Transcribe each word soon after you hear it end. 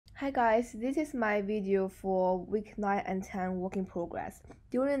Hi guys, this is my video for week 9 and 10 work in progress.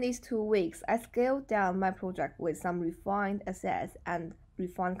 During these 2 weeks, I scaled down my project with some refined assets and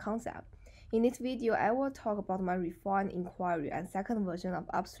refined concept. In this video, I will talk about my refined inquiry and second version of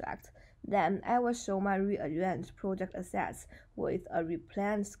abstract. Then I will show my rearranged project assets with a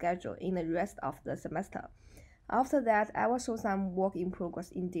replanned schedule in the rest of the semester. After that, I will show some work in progress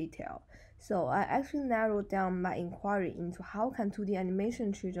in detail. So I actually narrowed down my inquiry into how can 2D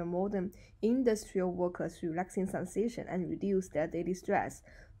animation trigger modern industrial workers' relaxing sensation and reduce their daily stress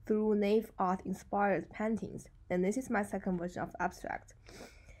through naive art-inspired paintings. And this is my second version of abstract.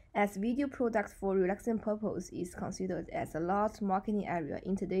 As video product for relaxing purpose is considered as a large marketing area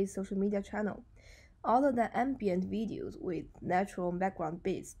in today's social media channel, other than ambient videos with natural background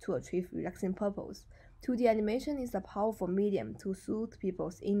beats to achieve relaxing purpose, 2D animation is a powerful medium to soothe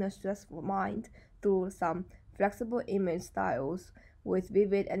people's inner stressful mind through some flexible image styles with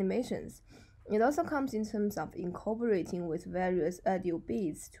vivid animations. It also comes in terms of incorporating with various audio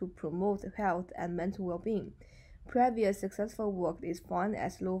beats to promote health and mental well-being. Previous successful work is found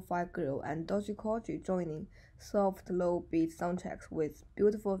as Lo-Fi Girl and Doji joining soft low beat soundtracks with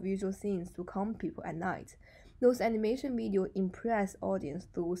beautiful visual scenes to calm people at night. Those animation videos impress audience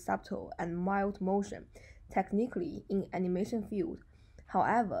through subtle and mild motion, technically in animation field.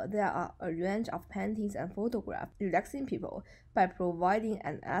 However, there are a range of paintings and photographs relaxing people by providing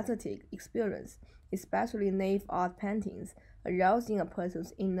an aesthetic experience, especially naive art paintings, arousing a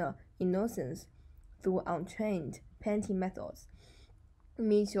person's inner innocence through untrained painting methods.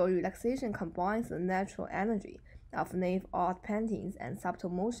 Visual relaxation combines the natural energy of naive art paintings and subtle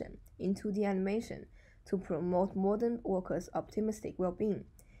motion in 2D animation to promote modern workers' optimistic well-being.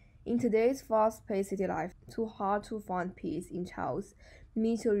 In today's fast-paced city life, too hard to find peace in chaos,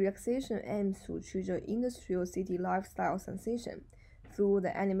 visual relaxation aims to trigger industrial city lifestyle sensation through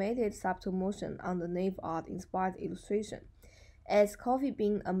the animated subtle motion on the naive art-inspired illustration. As coffee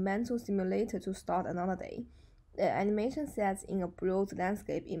being a mental simulator to start another day, the animation sets in a broad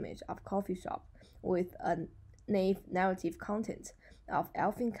landscape image of coffee shop with a naive narrative content of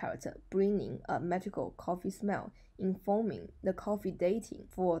elfin character bringing a magical coffee smell, informing the coffee dating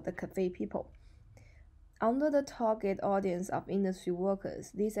for the cafe people. Under the target audience of industry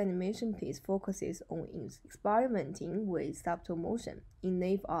workers, this animation piece focuses on experimenting with subtle motion in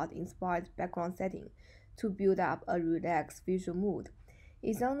naive art-inspired background setting to build up a relaxed visual mood.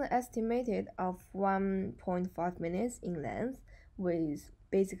 It's on the estimated of 1.5 minutes in length with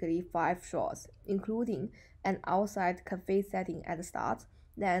basically 5 shots, including an outside cafe setting at the start.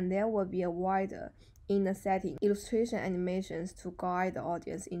 Then there will be a wider inner setting illustration animations to guide the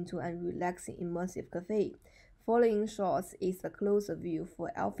audience into a relaxing immersive cafe. Following shots is a closer view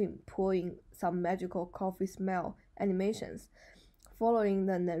for Elfin pouring some magical coffee smell animations. Following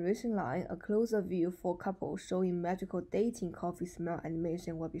the narration line, a closer view for couples showing magical dating coffee smell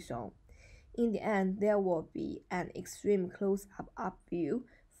animation will be shown. In the end, there will be an extreme close-up view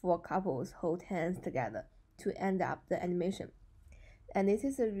for couples hold hands together to end up the animation. And this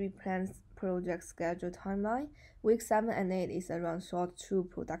is a replanned project schedule timeline. Week 7 and 8 is around short 2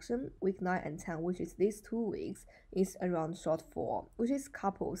 production. Week 9 and 10, which is these 2 weeks, is around short 4, which is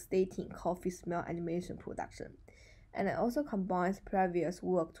couples dating coffee smell animation production. And it also combines previous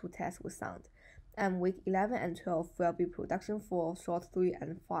work to test with sound. And week 11 and 12 will be production for short 3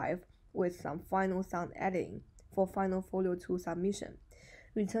 and 5 with some final sound editing for final folio 2 submission.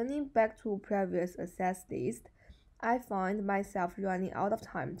 Returning back to previous assets list, I find myself running out of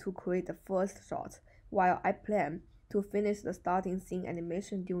time to create the first shot while I plan to finish the starting scene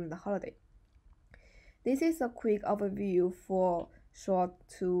animation during the holiday. This is a quick overview for short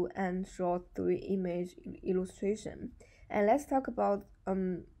 2 and short 3 image illustration. And let's talk about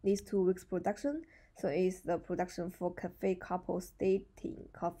these 2 weeks production. So it's the production for cafe couples dating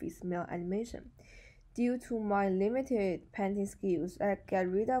coffee smell animation. Due to my limited painting skills, I get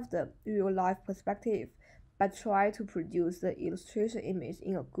rid of the real life perspective but try to produce the illustration image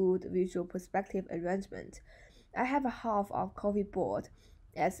in a good visual perspective arrangement. I have a half of coffee board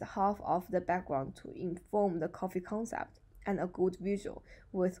as half of the background to inform the coffee concept and a good visual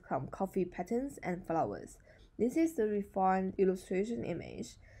with some coffee patterns and flowers. This is the refined illustration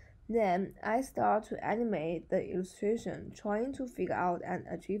image. Then I start to animate the illustration, trying to figure out an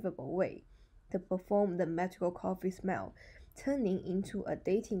achievable way to perform the magical coffee smell, turning into a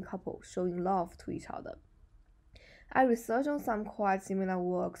dating couple showing love to each other. I researched on some quite similar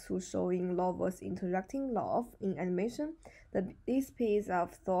works to showing lovers interacting love in animation. This piece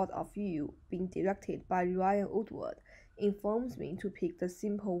of thought of you being directed by Ryan Woodward informs me to pick the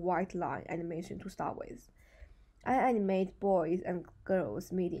simple white line animation to start with. I animate boys and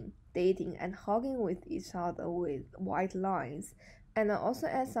girls meeting, dating, and hugging with each other with white lines, and I also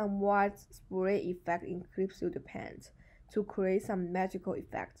add some white spray effect in Clip Studio Paint to create some magical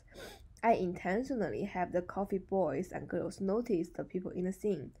effect. I intentionally have the coffee boys and girls notice the people in the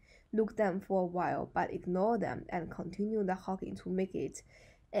scene, look them for a while but ignore them and continue the hugging to make it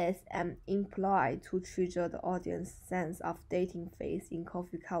as an implied to trigger the audience sense of dating phase in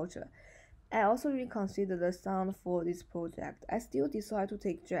coffee culture. I also reconsidered the sound for this project. I still decide to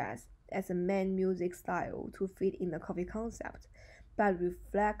take jazz as a main music style to fit in the coffee concept, but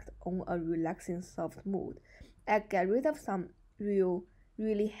reflect on a relaxing soft mood. I get rid of some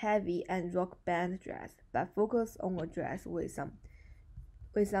really heavy and rock band jazz, but focus on a jazz with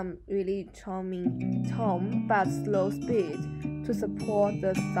some really charming tone but slow speed to support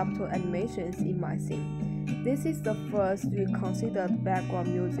the subtle animations in my scene. This is the first reconsidered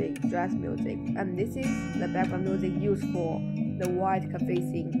background music, jazz music, and this is the background music used for the white cafe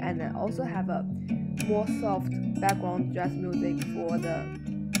scene, and I also have a more soft background jazz music for the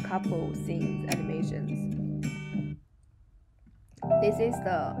couple scenes animations. This is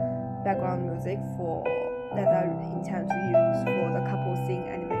the background music for that I intend to use for the couple scene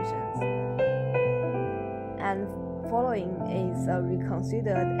animations. And following is a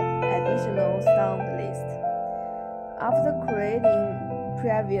reconsidered additional sound list. After creating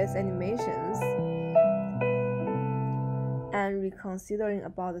previous animations and reconsidering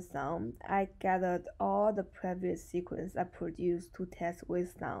about the sound, I gathered all the previous sequences I produced to test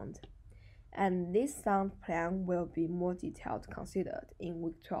with sound. And this sound plan will be more detailed considered in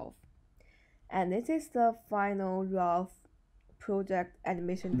week 12. And this is the final rough project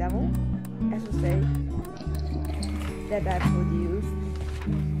animation demo, I should say, that I produced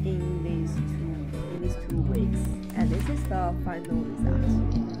in these 2 weeks. And this is the final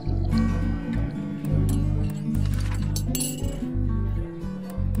result.